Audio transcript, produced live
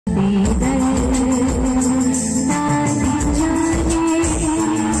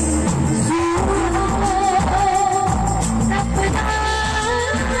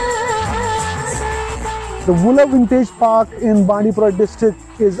The Wooler Vintage Park in Bandipur district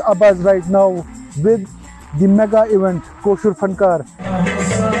is abuzz right now with the mega event Koshur Frontcar.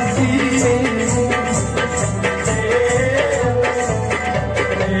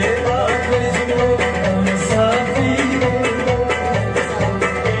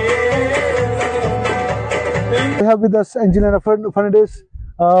 We have with us Angelina Fernandez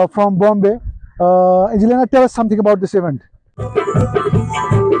from Bombay. Angelina, tell us something about this event.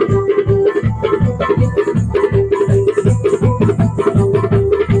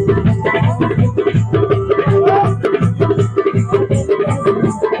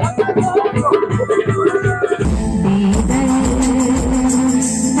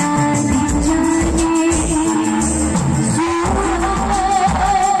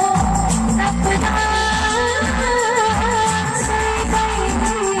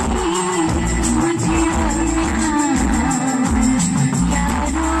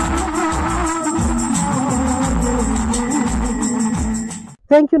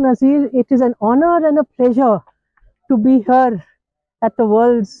 Thank you, Nazir. It is an honor and a pleasure to be here at the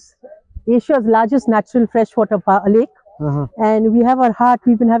Asia's largest natural freshwater lake. And we have our heart,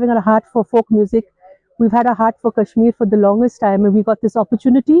 we've been having our heart for folk music. We've had a heart for Kashmir for the longest time, and we got this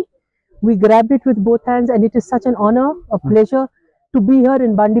opportunity. We grabbed it with both hands, and it is such an honor, a pleasure to be here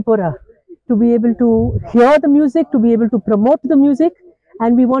in Bandipur, to be able to hear the music, to be able to promote the music.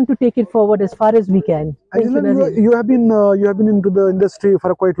 And we want to take it forward as far as we can. You have been into the industry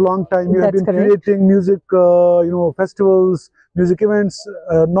for a quite long time. You have been creating music, festivals, music events,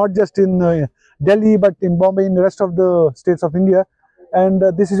 not just in Delhi, but in Bombay, in the rest of the states of India. And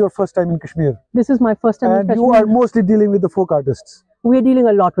this is your first time in Kashmir. This is my first time in Kashmir. And you are mostly dealing with the folk artists. We are dealing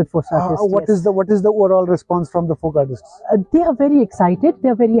a lot with folk artists. What is the overall response from the folk artists? They are very excited. They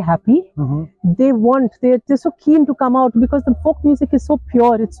are very happy. They're so keen to come out because the folk music is so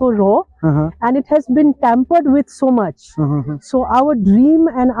pure, it's so raw, and it has been tampered with so much. So our dream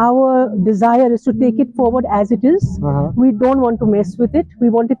and our desire is to take it forward as it is. We don't want to mess with it. We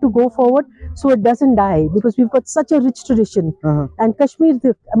want it to go forward so it doesn't die, because we've got such a rich tradition. And Kashmir,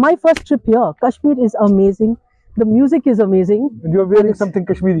 my first trip here, Kashmir is amazing. The music is amazing. And you're wearing something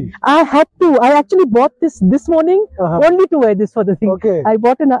Kashmiri. I had to. I actually bought this morning only to wear this for the thing. Okay. I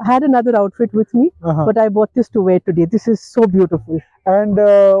had another outfit with me, but I bought this to wear today. This is so beautiful. And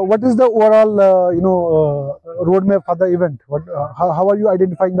what is the overall, roadmap for the event? How are you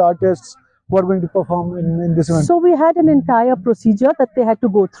identifying the artists who are going to perform in this event? So we had an entire procedure that they had to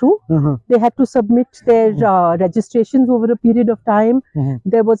go through. They had to submit their registrations over a period of time.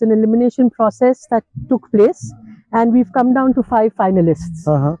 There was an elimination process that took place, and we've come down to 5 finalists.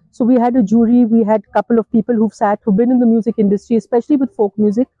 So we had a jury, we had a couple of people who've been in the music industry, especially with folk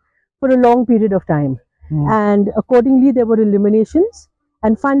music, for a long period of time. And accordingly, there were eliminations.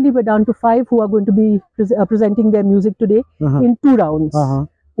 And finally, we're down to 5 who are going to be presenting their music today in 2 rounds.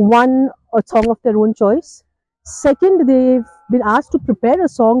 One, a song of their own choice. Second, they've been asked to prepare a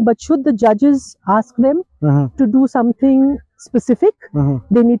song, but should the judges ask them to do something specific,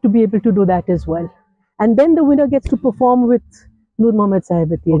 they need to be able to do that as well. And then the winner gets to perform with Noor Mohammed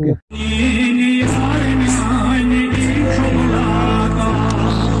Sahib at the end.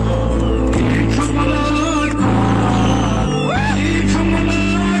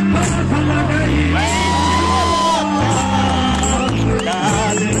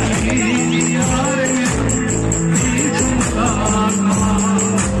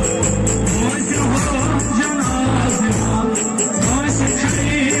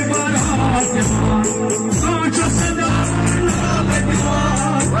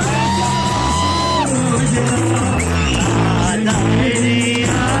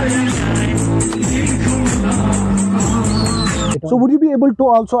 So would you be able to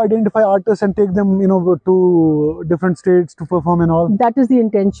also identify artists and take them, to different states to perform and all? That is the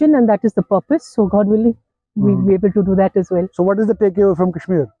intention and that is the purpose. So God willing, we'll be able to do that as well. So what is the takeaway from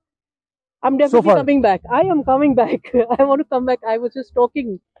Kashmir? I'm definitely coming back. I am coming back. I want to come back. I was just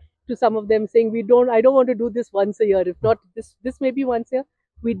talking to some of them saying I don't want to do this once a year. If not, this may be once a year.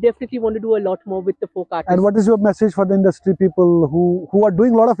 We definitely want to do a lot more with the folk artists. And what is your message for the industry people who are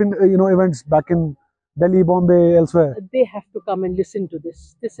doing a lot of events back in Delhi, Bombay, elsewhere? They have to come and listen to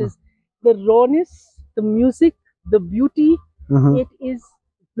this. This is the rawness, the music, the beauty. It is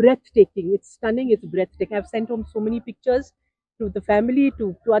breathtaking. It's stunning. It's breathtaking. I've sent home so many pictures to the family,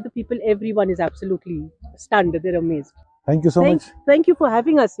 to other people. Everyone is absolutely stunned. They're amazed. Thank you so much. Thank you for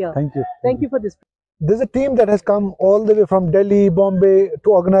having us here. Thank you. Thank you for this. There's a team that has come all the way from Delhi, Bombay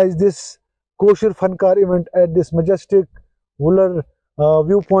to organize this Koshur Frontcar event at this majestic Wooler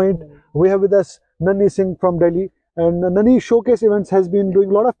viewpoint. We have with us Nanni Singh from Delhi. And Nani Showcase Events has been doing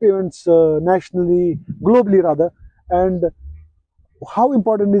a lot of events nationally, globally rather. And how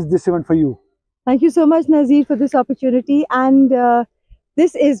important is this event for you? Thank you so much, Nazir, for this opportunity. And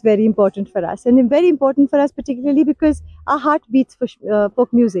this is very important for us. And very important for us particularly because our heart beats for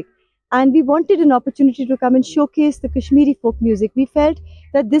folk music. And we wanted an opportunity to come and showcase the Kashmiri folk music. We felt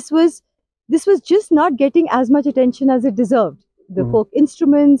that this was just not getting as much attention as it deserved. The folk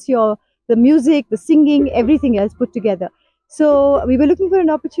instruments, the music, the singing, everything else put together. So we were looking for an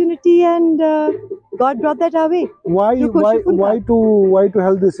opportunity, and God brought that our way. Why to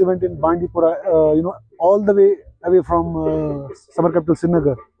hold this event in Bandipur? All the way away from summer capital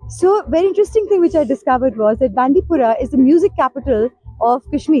Srinagar. So very interesting thing which I discovered was that Bandipur is the music capital of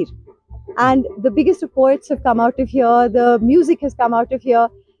Kashmir, and the biggest of poets have come out of here. The music has come out of here.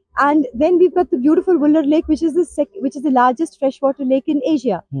 And then we've got the beautiful Wooler Lake, which is the largest freshwater lake in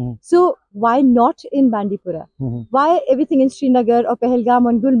Asia. So why not in Bandipur? Why everything in Srinagar or Pahalgam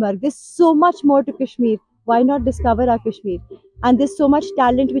or Gulmarg? There's so much more to Kashmir. Why not discover our Kashmir? And there's so much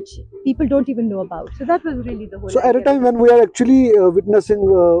talent which people don't even know about. So that was really the whole idea. At a time when we are actually witnessing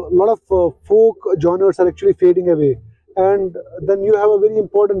a lot of folk genres are actually fading away, and then you have a very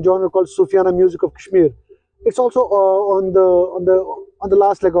important genre called Sufiana music of Kashmir. It's also on the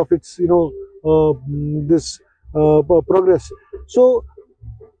last leg of its this progress. So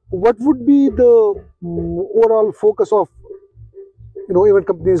what would be the overall focus of event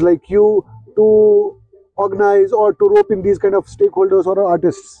companies like you to organize or to rope in these kind of stakeholders or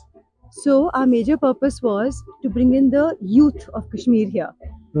artists? So our major purpose was to bring in the youth of Kashmir here,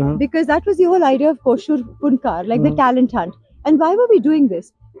 because that was the whole idea of Koshur Fenकार, like the talent hunt. And why were we doing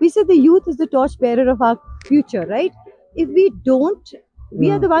this? We said the youth is the torch bearer of our future, right? If we don't,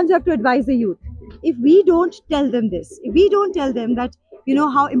 we are the ones who have to advise the youth. If we don't tell them this, if we don't tell them that,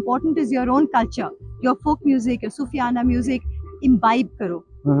 how important is your own culture, your folk music, your Sufiana music, imbibe karo.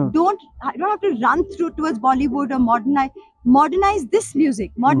 Don't have to run towards Bollywood or modernize this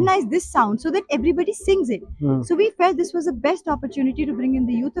music, modernize this sound so that everybody sings it. So we felt this was the best opportunity to bring in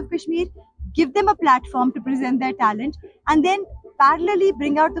the youth of Kashmir, give them a platform to present their talent, and then parallelly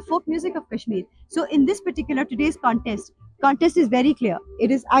bring out the folk music of Kashmir. So in this particular today's contest is very clear. It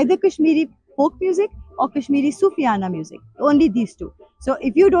is either Kashmiri folk music or Kashmiri Sufiana music. Only these two. So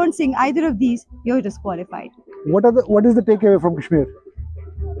if you don't sing either of these, you're disqualified. What is the takeaway from Kashmir?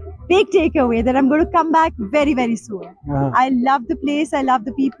 Big takeaway that I'm going to come back very, very soon. I love the place. I love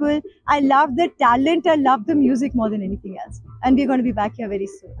the people. I love the talent. I love the music more than anything else. And we're going to be back here very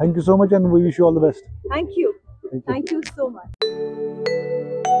soon. Thank you so much, and we wish you all the best. Thank you. Thank you so much.